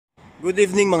Good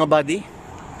evening mga buddy.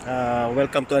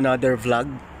 Welcome to another vlog.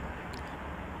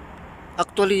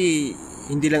 Actually,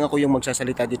 hindi lang ako yung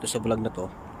magsasalita dito sa vlog na to.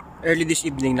 Early this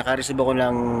evening, naka-receive ako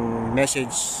ng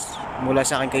message mula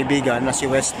sa aking kaibigan na si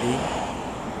Wesley.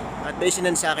 At may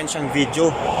sinend sa akin siyang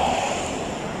video.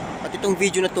 At itong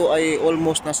video na to ay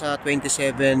almost nasa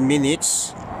 27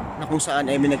 minutes na kung saan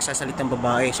ay may nagsasalitang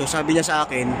babae. So sabi niya sa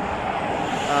akin,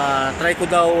 try ko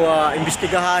daw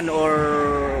imbestigahan or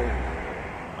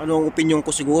anong opinion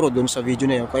ko siguro dun sa video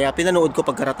na yun. Kaya pinanood ko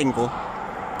pagkarating ko.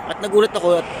 At nagulat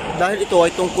ako at dahil ito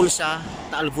ay tungkol sa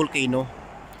Taal Volcano.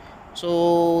 So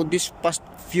this past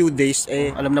few days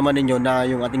alam naman ninyo na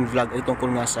yung ating vlog ay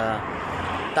tungkol nga sa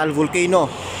Taal Volcano.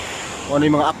 Kung ano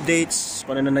yung mga updates,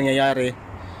 kung ano na nangyayari.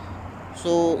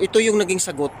 So ito yung naging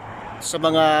sagot sa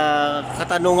mga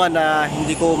katanungan na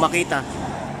hindi ko makita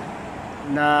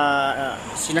na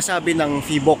sinasabi ng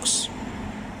Feebox.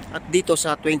 At dito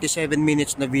sa 27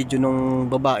 minutes na video ng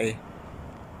babae,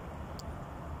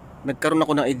 nagkaroon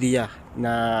ako ng idea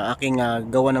na aking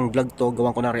gawa ng vlog to,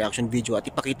 gawan ko ng reaction video at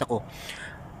ipakita ko.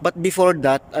 But before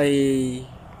that ay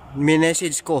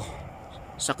minessage ko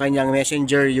sa kanyang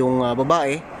messenger yung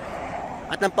babae.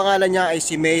 At ang pangalan niya ay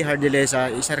si May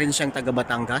Hardeleza, isa rin siyang taga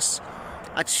Batangas.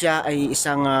 At siya ay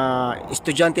isang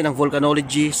estudyante ng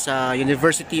Volcanology sa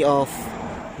University of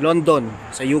London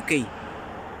sa UK.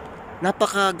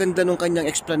 Napakaganda nung kanyang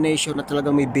explanation na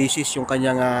talagang may basis yung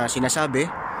kanyang sinasabi.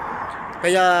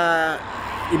 Kaya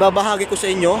ibabahagi ko sa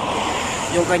inyo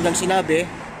yung kanyang sinabi.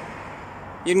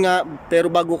 Yun nga, pero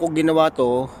bago ko ginawa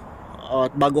to at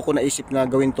bago ko naisip na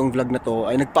gawin tong vlog na to,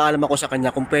 ay nagpaalam ako sa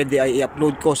kanya kung pwede ay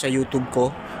i-upload ko sa YouTube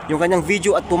ko yung kanyang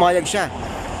video at pumayag siya.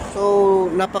 So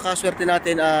napakaswerte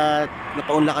natin at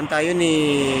napaunlakan tayo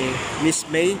ni Miss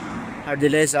May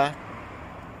Hardeleza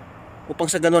upang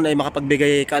sa ganun ay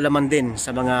makapagbigay kaalaman din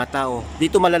sa mga tao.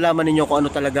 Dito malalaman ninyo kung ano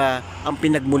talaga ang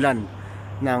pinagmulan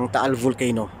ng Taal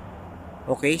Volcano.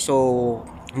 Okay, so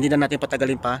hindi na natin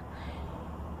patagalin pa.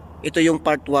 Ito yung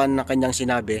part 1 na kanyang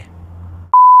sinabi.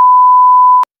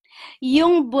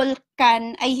 Yung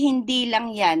bulkan ay hindi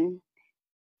lang yan.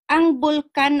 Ang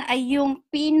bulkan ay yung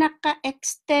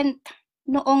pinaka-extent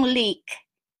noong lake.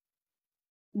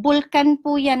 Bulkan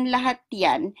po yan, lahat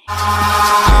yan.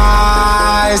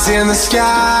 Eyes in the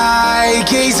sky,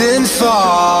 gazing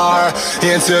far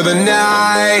into the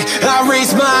night. I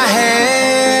raise my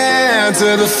hand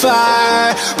to the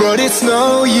fire, but it's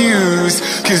no use,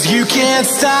 'cause you can't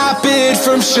stop it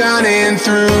from shining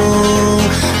through.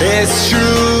 It's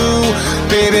true,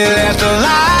 baby, let the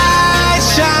light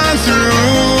shine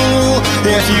through.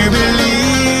 If you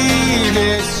believe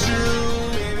it's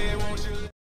true, baby, won't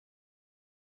you?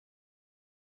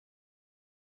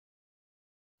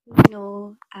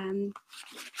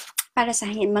 Para sa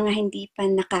mga hindi pa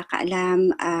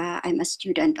nakakaalam, I'm a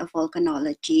student of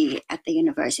volcanology at the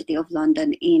University of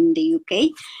London in the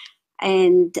UK.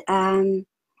 And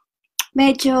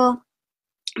medyo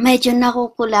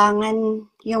nakukulangan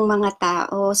yung mga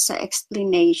tao sa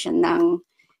explanation ng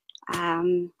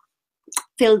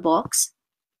Philbox.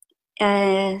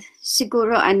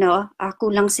 Siguro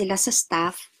kulang sila sa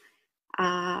staff,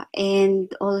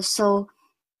 and also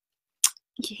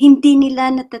hindi nila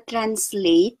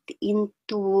nata-translate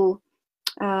into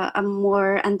a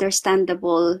more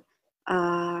understandable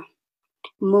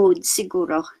mode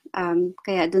siguro.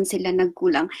 Kaya doon sila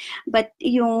nagkulang. But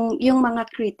yung mga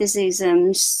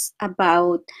criticisms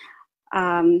about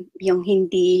yung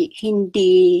hindi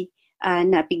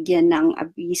nabigyan ng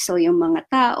abiso yung mga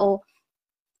tao,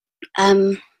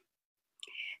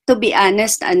 to be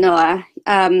honest,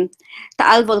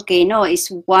 Taal Volcano is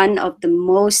one of the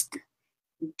most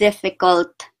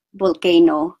difficult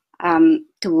volcano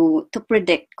to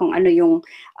predict kung ano yung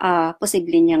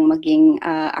posible niyang maging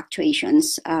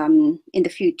actuations in the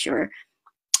future.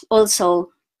 Also,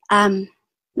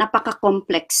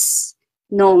 napaka-complex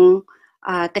nung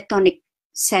tectonic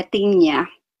setting niya.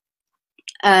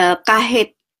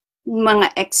 Kahit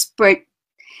mga expert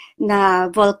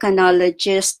na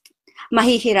volcanologist,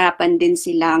 mahihirapan din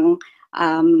silang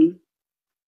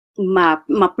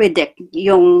ma-predict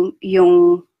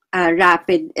yung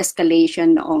rapid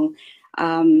escalation noong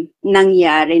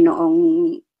nangyari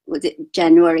noong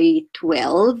January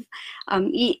 12.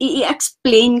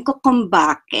 I-explain ko kung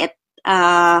bakit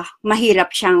mahirap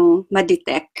siyang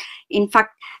ma-detect. In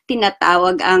fact,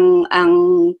 tinatawag ang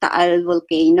Taal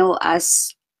Volcano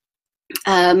as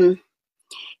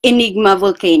enigma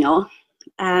volcano,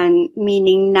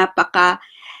 meaning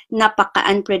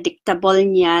napaka-unpredictable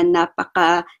niya,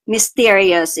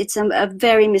 napaka-mysterious. It's a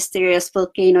very mysterious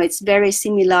volcano. It's very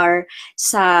similar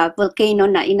sa volcano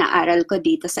na inaaral ko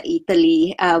dito sa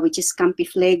Italy, which is Campi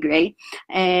Flegrei.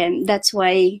 And that's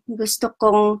why gusto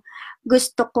kong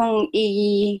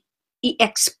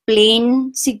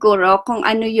i-explain siguro kung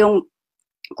ano yung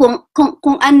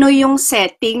kung ano yung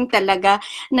setting talaga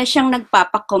na siyang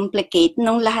nagpapa-complicate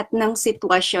nung lahat ng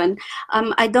sitwasyon.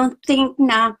 I don't think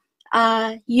na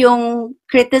yung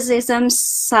criticisms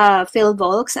sa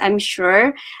PhilVolcs, I'm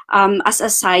sure, as a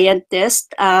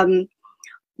scientist,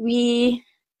 we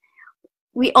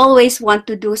always want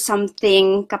to do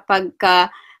something kapag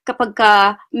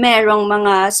merong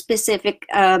mga specific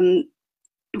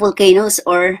volcanoes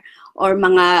or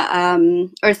mga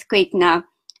earthquake na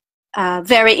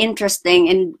very interesting.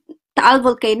 And Taal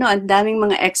Volcano, ang daming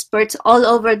mga experts all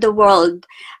over the world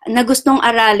na gustong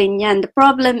aralin yan. The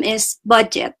problem is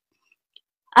budget.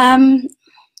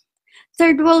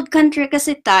 Third world country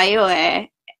kasi tayo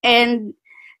and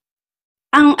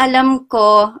ang alam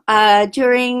ko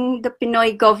during the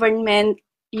Pinoy government,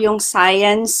 yung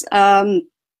science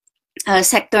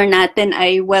sector natin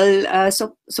ay well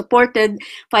supported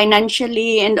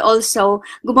financially, and also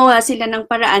gumawa sila ng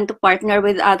paraan to partner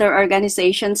with other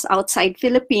organizations outside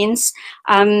Philippines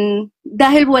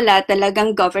dahil wala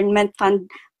talagang government fund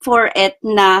for it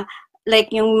na like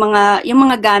yung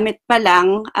mga gamit pa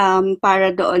lang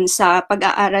para doon sa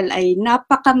pag-aaral ay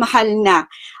napakamahal na.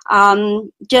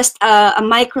 Just a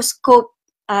microscope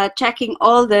checking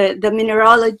all the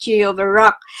mineralogy of a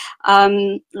rock,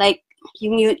 like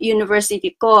yung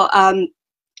university ko,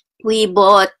 we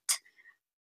bought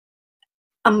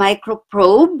a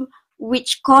microprobe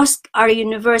which cost our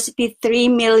university 3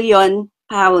 million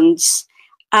pounds.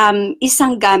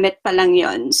 Isang gamit pa lang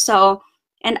yon. So,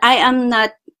 and I am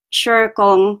not sure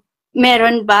kung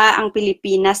meron ba ang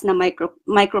Pilipinas na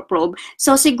microprobe.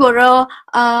 So siguro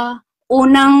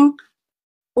unang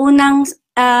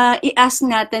i-ask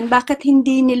natin bakit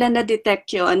hindi nila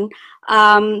na-detect yun.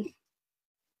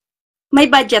 May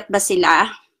budget ba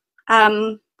sila?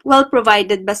 Well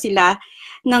provided ba sila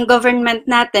ng government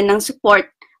natin ng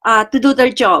support to do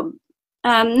their job?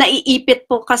 Naiipit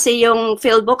po kasi yung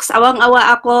PhilVolcs.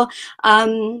 Awang-awa ako,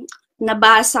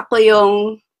 nabasa ko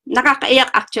yung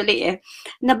nakakaiyak actually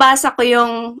nabasa ko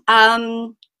yung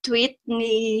tweet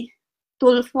ni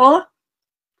Tulfo.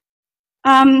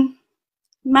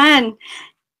 Man,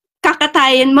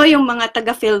 kakatayin mo yung mga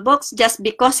taga PhilVolcs just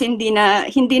because hindi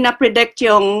na predict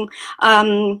yung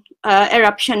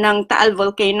eruption ng Taal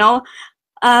Volcano.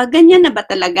 Ganyan na ba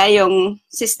talaga yung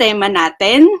sistema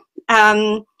natin?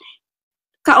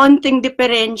 Kaunting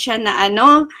diferensya na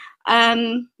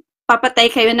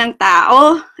papatay kayo ng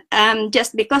tao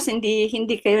just because hindi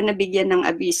kayo nabigyan ng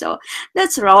abiso.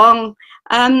 That's wrong.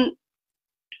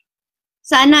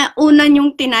 Sana una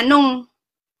yung tinanong,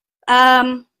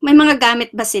 may mga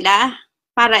gamit ba sila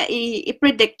para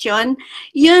i-predict yun?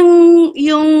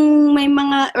 Yung may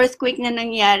mga earthquake na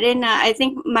nangyari na I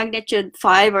think magnitude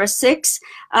 5 or 6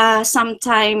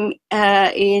 sometime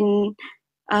in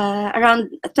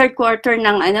around third quarter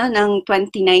ng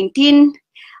 2019.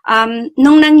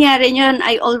 Nung nangyari yun,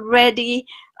 I already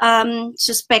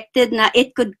suspected na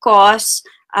it could cause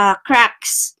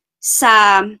cracks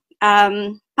sa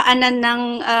paanan ng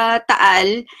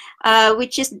Taal,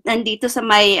 which is nandito sa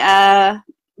may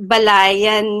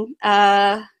Balayan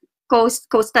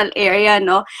coastal area,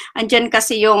 no? Andyan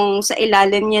kasi yung sa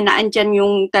ilalim niya na andyan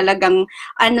yung talagang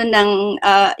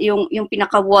yung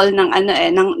pinaka-wall ng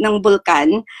ng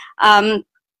bulkan.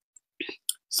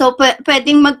 So,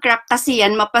 pwedeng mag-crack kasi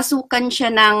yan, mapasukan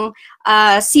siya ng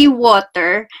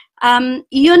seawater.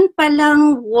 Yun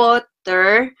palang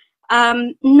water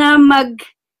na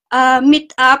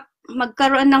meet up,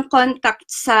 magkaroon ng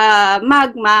contact sa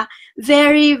magma,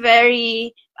 very,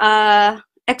 very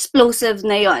explosive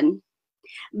na yon.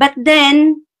 But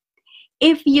then,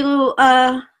 if you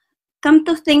come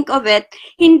to think of it,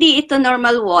 hindi ito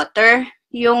normal water.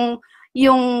 Yung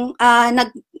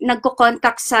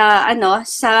nagko-contact sa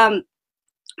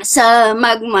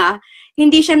magma,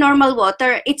 hindi siya normal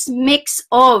water. It's mix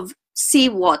of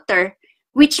seawater,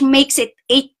 which makes it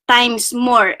 8 times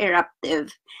more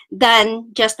eruptive than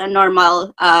just a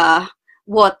normal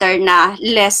water na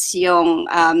less yung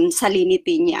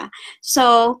salinity niya.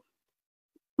 So,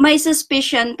 my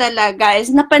suspicion talaga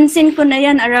is, napansin ko na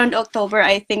yan around October,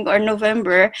 I think, or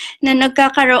November, na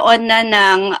nagkakaroon na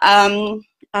ng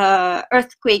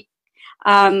earthquake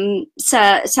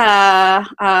sa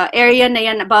area na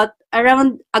yan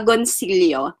around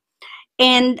Agoncillo.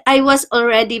 And I was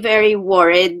already very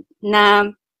worried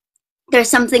na there's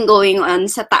something going on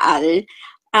sa Taal.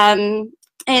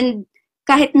 And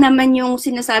kahit naman yung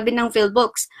sinasabi ng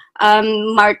Philbooks,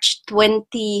 March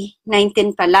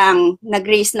 2019 pa lang,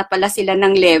 nag-raise na pala sila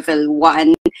ng level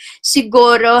 1.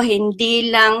 Siguro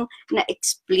hindi lang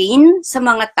na-explain sa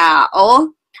mga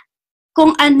tao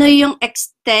kung ano yung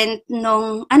extent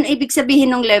nung, ano ibig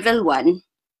sabihin ng level 1,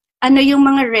 ano yung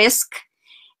mga risk,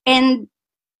 and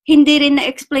hindi rin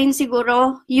na-explain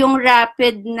siguro yung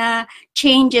rapid na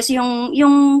changes, yung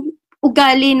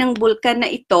ugali ng bulkan na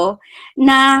ito,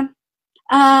 na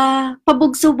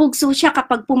pabugso-bugso siya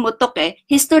kapag pumutok eh.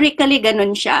 Historically,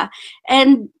 ganun siya.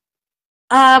 And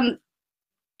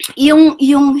yung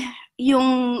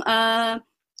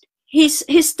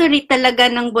history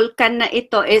talaga ng bulkan na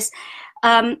ito is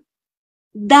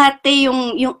dati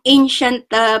yung ancient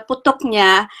putok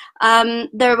niya,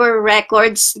 there were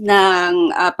records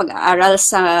ng pag-aaral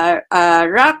sa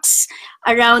rocks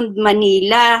around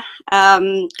Manila,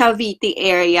 Cavite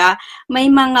area.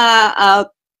 May mga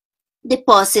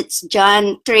deposits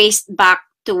dyan traced back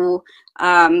to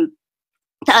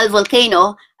Taal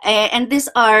Volcano, and these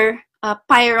are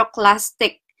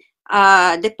pyroclastic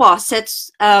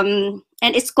deposits, and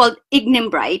it's called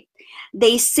ignimbrite.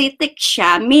 Dacitic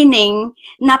siya, meaning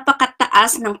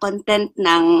napakataas ng content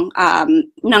ng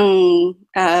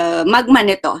magma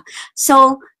nito.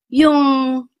 So,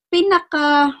 yung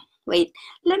wait,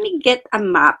 let me get a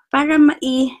map para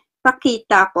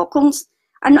maipakita ko kung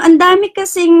ano. Ang dami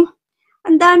kasing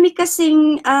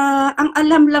ang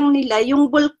alam lang nila yung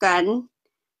bulkan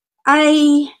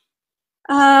ay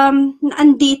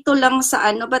andito lang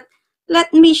sa ano, but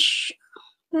let me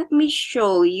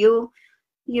show you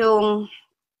yung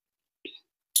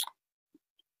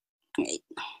wait.